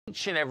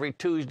each and every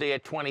Tuesday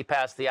at 20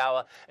 past the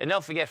hour. And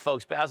don't forget,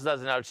 folks, Basil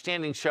does an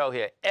outstanding show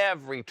here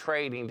every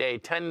trading day,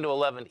 10 to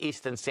 11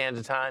 Eastern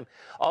Standard Time.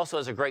 Also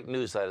has a great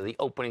newsletter, The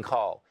Opening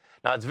Call.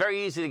 Now, it's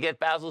very easy to get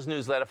Basil's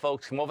newsletter,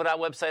 folks. Come over to our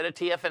website at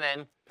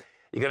TFNN.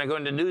 You're going to go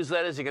into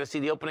newsletters. You're going to see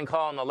the opening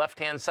call on the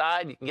left-hand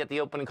side. You can get the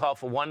opening call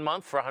for 1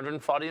 month for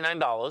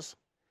 $149.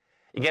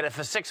 You get it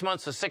for 6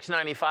 months for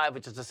 $695,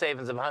 which is a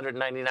savings of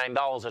 $199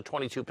 or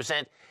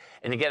 22%.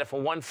 And you get it for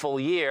 1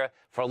 full year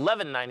for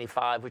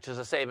 $1195, which is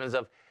a savings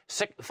of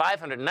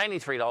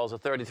 $593 or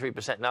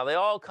 33%. Now, they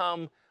all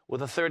come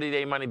with a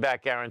 30-day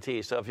money-back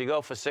guarantee. So if you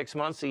go for 6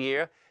 months, a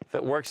year, if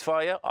it works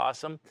for you,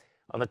 awesome.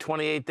 On the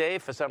 28th day,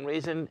 for some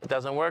reason, it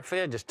doesn't work for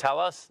you, just tell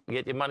us. You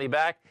get your money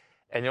back.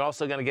 And you're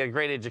also going to get a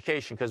great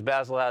education because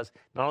Basil has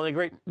not only a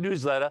great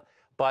newsletter,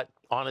 but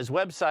on his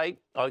website,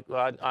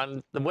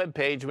 on the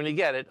webpage, when you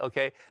get it,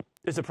 okay,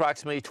 there's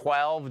approximately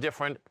 12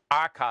 different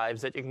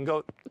archives that you can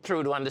go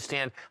through to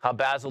understand how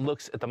Basil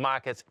looks at the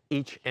markets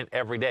each and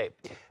every day.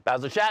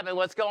 Basil Chapman,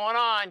 what's going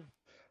on?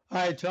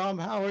 Hi, Tom.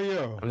 How are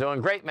you? I'm doing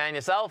great, man.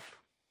 Yourself?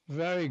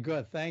 Very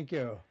good. Thank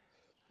you.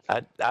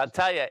 I'll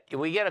tell you,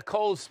 we get a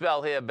cold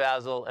spell here,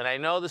 Basil, and I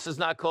know this is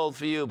not cold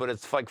for you, but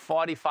it's like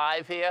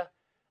 45 here.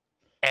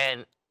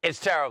 And it's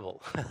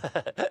terrible.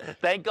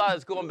 Thank God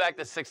it's going back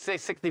to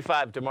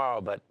 65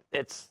 tomorrow, but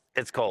it's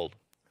cold.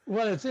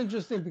 Well, it's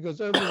interesting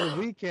because over the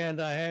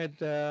weekend I had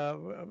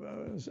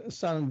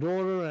son and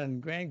daughter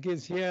and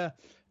grandkids here,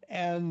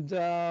 and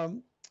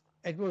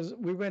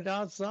we went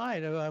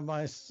outside.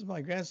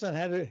 My grandson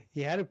had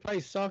to play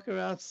soccer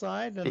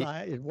outside, and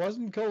it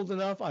wasn't cold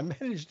enough. I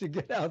managed to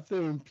get out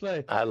there and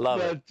play. I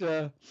love it.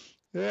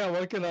 Yeah,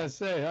 what can I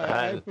say?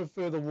 I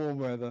prefer the warm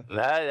weather.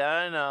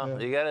 I know.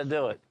 Yeah. You got to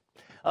do it.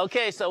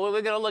 Okay, so what are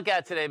we going to look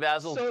at today,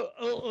 Basil? So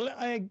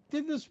I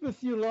did this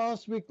with you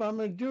last week, but I'm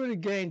going to do it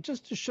again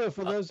just to show,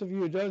 for those of you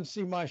who don't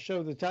see my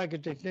show, the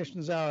Target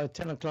Technicians Hour at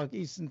 10 o'clock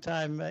Eastern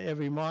Time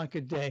every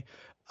market day.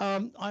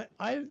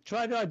 I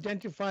try to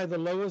identify the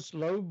lowest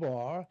low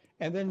bar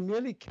and then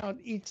merely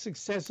count each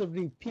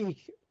successively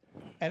peak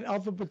and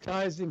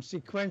alphabetize them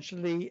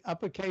sequentially,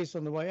 uppercase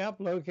on the way up,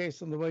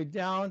 lowercase on the way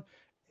down.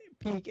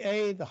 Peak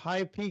A, the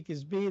high peak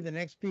is B, the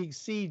next peak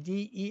C,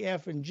 D, E,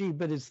 F, and G.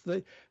 But it's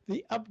the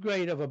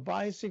upgrade of a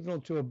buy signal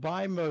to a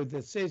buy mode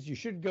that says you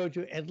should go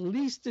to at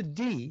least a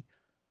D.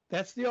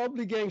 That's the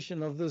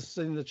obligation of this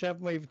in the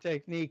Chapman wave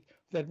technique,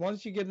 that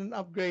once you get an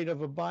upgrade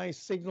of a buy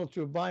signal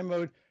to a buy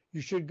mode,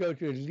 you should go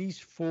to at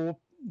least four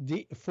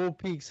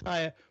peaks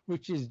higher,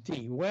 which is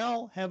D.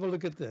 Well, have a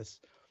look at this.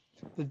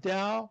 The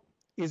Dow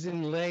is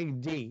in leg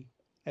D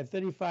at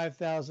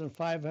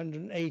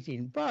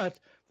 35,518, but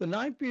the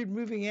 9-period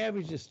moving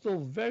average is still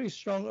very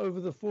strong over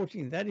the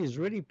 14. That is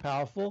really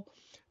powerful.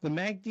 The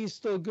MACD is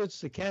still good.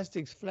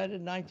 Stochastic's flat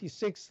at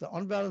 96. The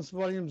on-balance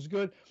volume is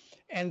good.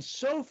 And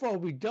so far,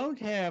 we don't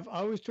have, I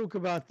always talk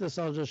about this.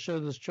 I'll just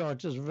show this chart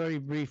just very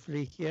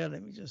briefly here.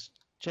 Let me just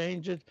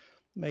change it,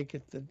 make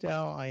it the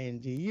Dow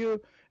INDU.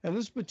 And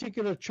this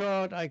particular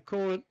chart, I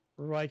call it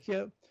right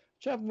here,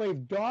 Chapman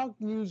Wave Dark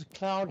News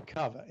Cloud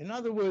Cover. In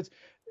other words,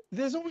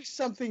 there's always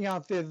something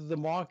out there that the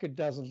market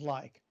doesn't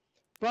like.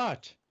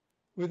 But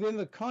within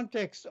the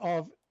context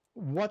of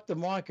what the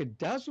market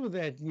does with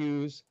that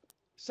news,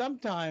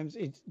 sometimes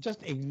it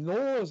just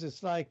ignores.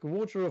 It's like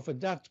water off a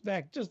duck's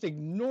back, just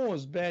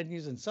ignores bad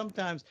news, and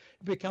sometimes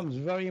it becomes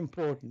very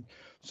important.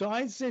 So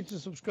I said to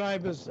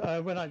subscribers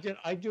when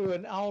I do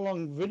an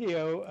hour-long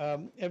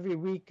video every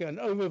week, an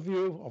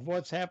overview of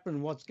what's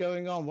happened, what's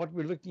going on, what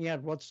we're looking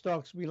at, what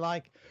stocks we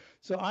like.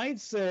 So I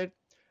said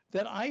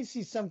that I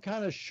see some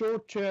kind of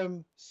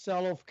short-term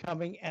sell-off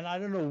coming, and I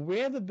don't know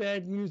where the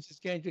bad news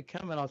is going to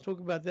come, and I'll talk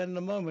about that in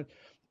a moment.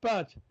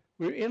 But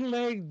we're in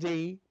leg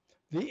D.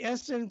 The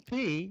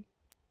S&P,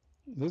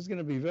 this is going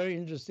to be very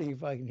interesting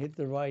if I can hit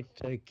the right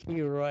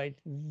key right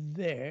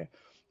there.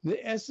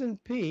 The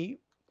S&P,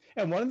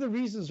 and one of the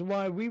reasons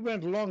why we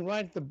went long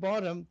right at the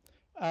bottom,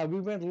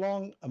 we went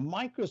long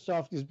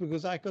Microsoft, is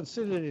because I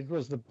considered it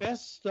was the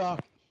best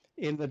stock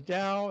in the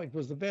Dow. It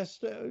was the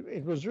best.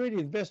 It was really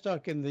the best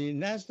stock in the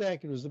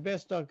Nasdaq. It was the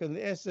best stock in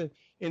the S&P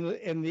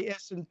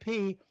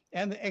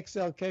and the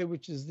XLK,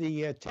 which is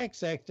the tech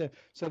sector.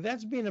 So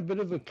that's been a bit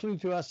of a clue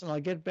to us, and I'll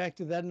get back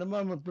to that in a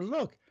moment. But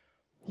look,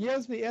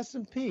 here's the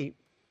S&P,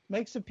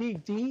 makes a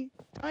peak D,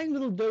 tiny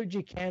little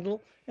doji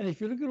candle, and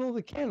if you look at all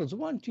the candles,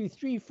 1, 2,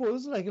 3, 4,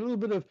 this is like a little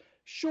bit of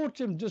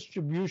short-term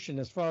distribution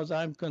as far as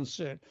I'm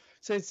concerned.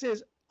 So it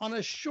says, on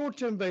a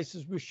short-term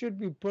basis, we should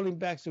be pulling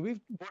back. So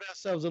we've bought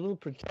ourselves a little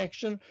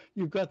protection.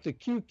 You've got the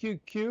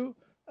QQQ.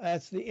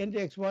 That's the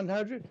index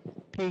 100,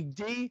 peak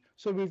D.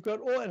 So we've got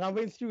all, and I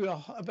went through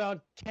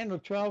about 10 or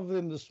 12 of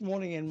them this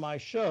morning in my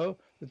show,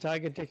 the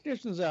Target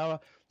Technicians Hour.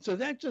 So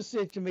that just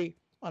said to me,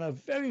 on a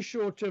very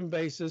short-term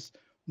basis,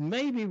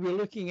 maybe we're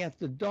looking at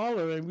the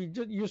dollar, and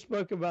you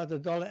spoke about the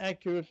dollar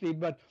accurately,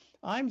 but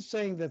I'm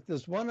saying that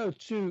this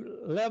 102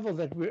 level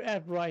that we're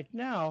at right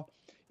now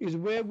is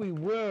where we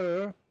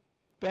were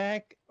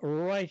back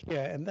right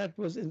here, and that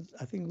was in,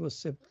 I think it was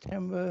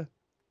September,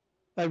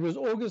 it was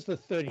August the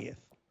 30th.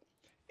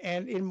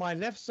 And in my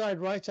left side,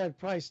 right side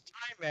price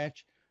time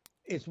match,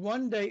 it's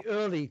 1 day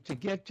early to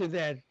get to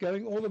that,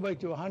 going all the way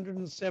to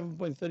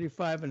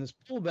 107.35 and it's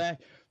pullback.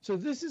 So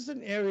this is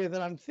an area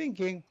that I'm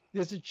thinking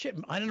there's a chip.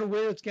 I don't know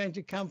where it's going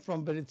to come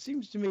from, but it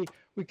seems to me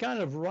we're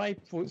kind of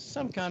ripe for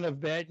some kind of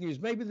bad news.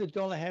 Maybe the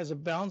dollar has a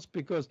bounce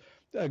because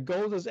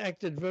gold has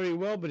acted very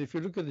well. But if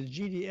you look at the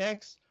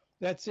GDX,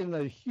 that's in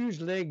a huge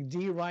leg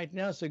D right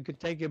now, so it could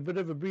take a bit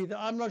of a breather.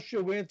 I'm not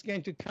sure where it's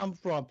going to come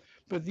from,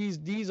 but these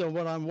Ds are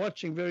what I'm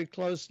watching very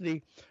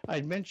closely.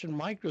 I'd mentioned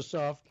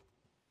Microsoft.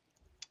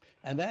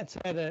 And that's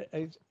had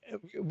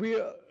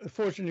we're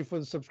fortunately for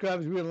the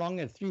subscribers, we're long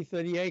at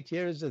 338.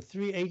 Here is a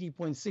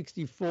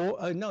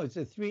 380.64. No, it's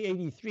a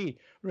 383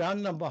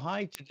 round number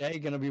high today.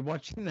 Going to be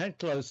watching that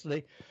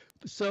closely.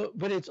 So,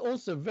 but it's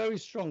also very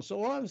strong.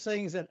 So all I'm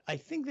saying is that I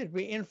think that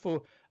we're in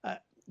for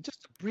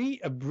just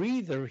a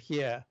breather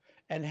here,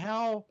 and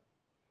how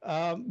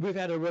we've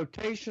had a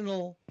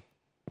rotational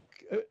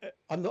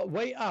on the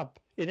way up.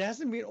 It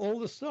hasn't been all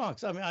the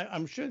stocks. I mean,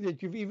 I'm sure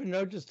that you've even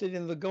noticed it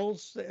in the gold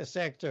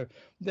sector,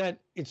 that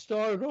it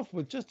started off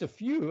with just a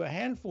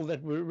handful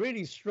that were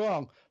really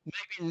strong.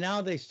 Maybe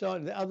now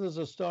the others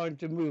are starting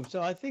to move.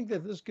 So I think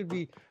that this could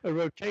be a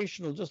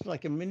rotational, just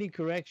like a mini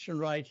correction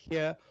right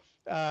here.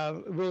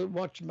 We'll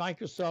watch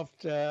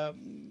Microsoft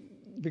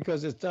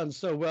because it's done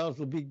so well.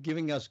 It'll be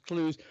giving us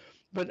clues.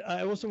 But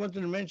I also wanted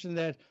to mention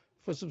that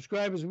for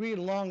subscribers, we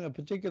long a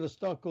particular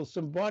stock called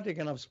Symbotic,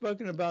 and I've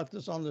spoken about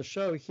this on the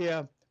show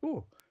here.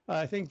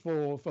 I think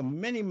for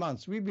many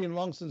months. We've been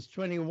long since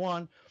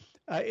 21.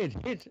 It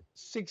hit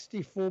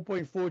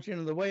 64.14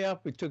 on the way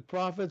up. We took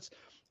profits.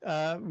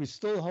 We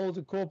still hold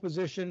a core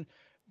position.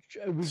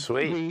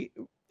 Sweet.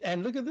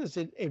 And look at this.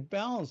 It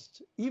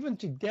bounced. Even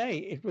today,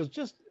 it was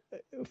just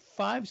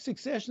 5-6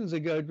 sessions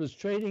ago, it was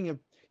trading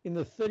in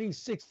the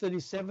 36,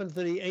 37,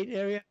 38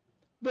 area.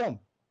 Boom.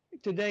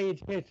 Today it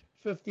hit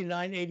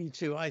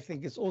 59.82. I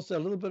think it's also a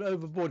little bit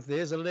overbought.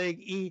 There's a leg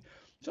E.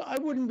 So I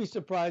wouldn't be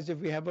surprised if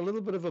we have a little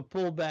bit of a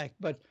pullback,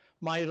 but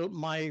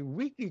my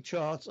weekly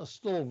charts are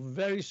still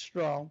very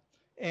strong,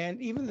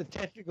 and even the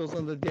technicals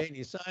on the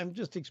daily. So I'm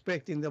just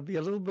expecting there'll be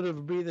a little bit of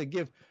a breather,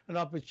 give an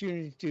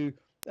opportunity to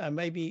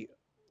maybe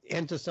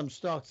enter some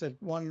stocks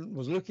that one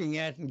was looking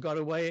at and got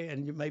away,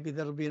 and maybe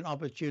that'll be an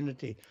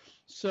opportunity.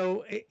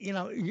 So,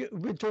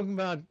 we're talking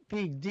about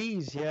peak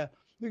Ds here.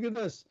 Look at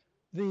this.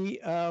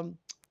 The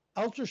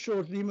ultra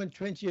short Lehman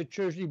 20-year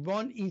Treasury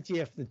bond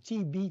ETF, the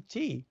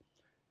TBT,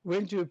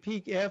 went to a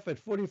peak F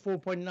at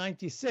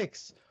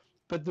 44.96,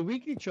 but the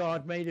weekly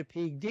chart made a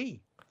peak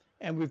D,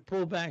 and we've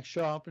pulled back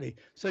sharply.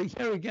 So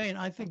here again,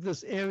 I think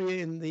this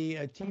area in the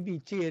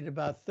TBT at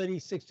about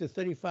 36 to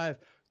 35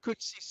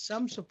 could see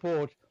some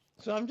support.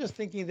 So I'm just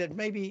thinking that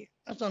maybe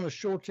that's on a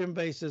short-term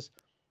basis.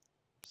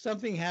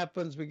 Something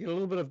happens, we get a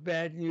little bit of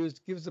bad news,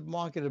 gives the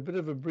market a bit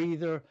of a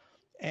breather,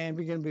 and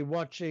we're going to be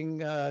watching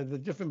the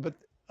different. But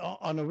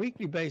on a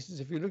weekly basis,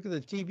 if you look at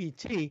the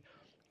TBT,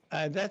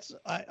 I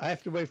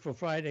have to wait for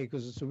Friday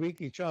because it's a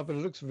weekly chart, but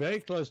it looks very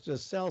close to a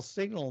sell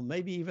signal,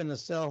 maybe even a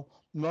sell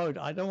mode.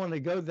 I don't want to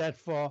go that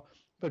far,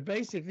 but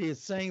basically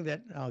it's saying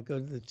that, I'll go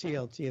to the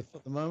TLT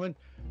for the moment,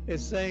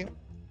 it's saying,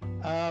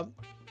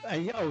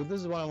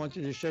 this is what I want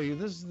you to show you.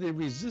 This is the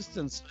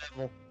resistance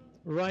level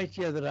right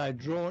here that I've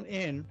drawn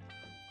in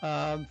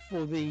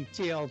for the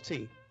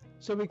TLT.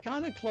 So we're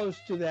kind of close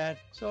to that.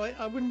 So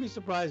I wouldn't be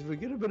surprised if we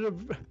get a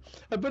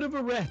bit of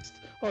a rest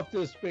after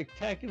a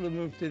spectacular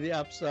move to the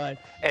upside.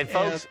 And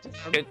folks,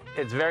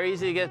 it's very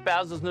easy to get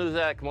Basil's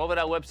newsletter. Come over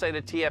to our website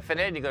at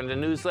TFNN. You go to the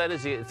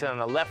newsletters. It's on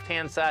the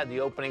left-hand side, the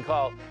opening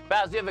call.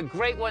 Basil, you have a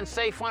great one,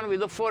 safe one. We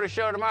look forward to the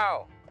show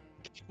tomorrow.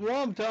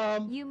 Warm,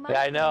 Tom. Yeah,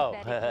 I know.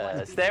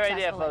 Stay right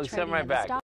there, folks. Come right back.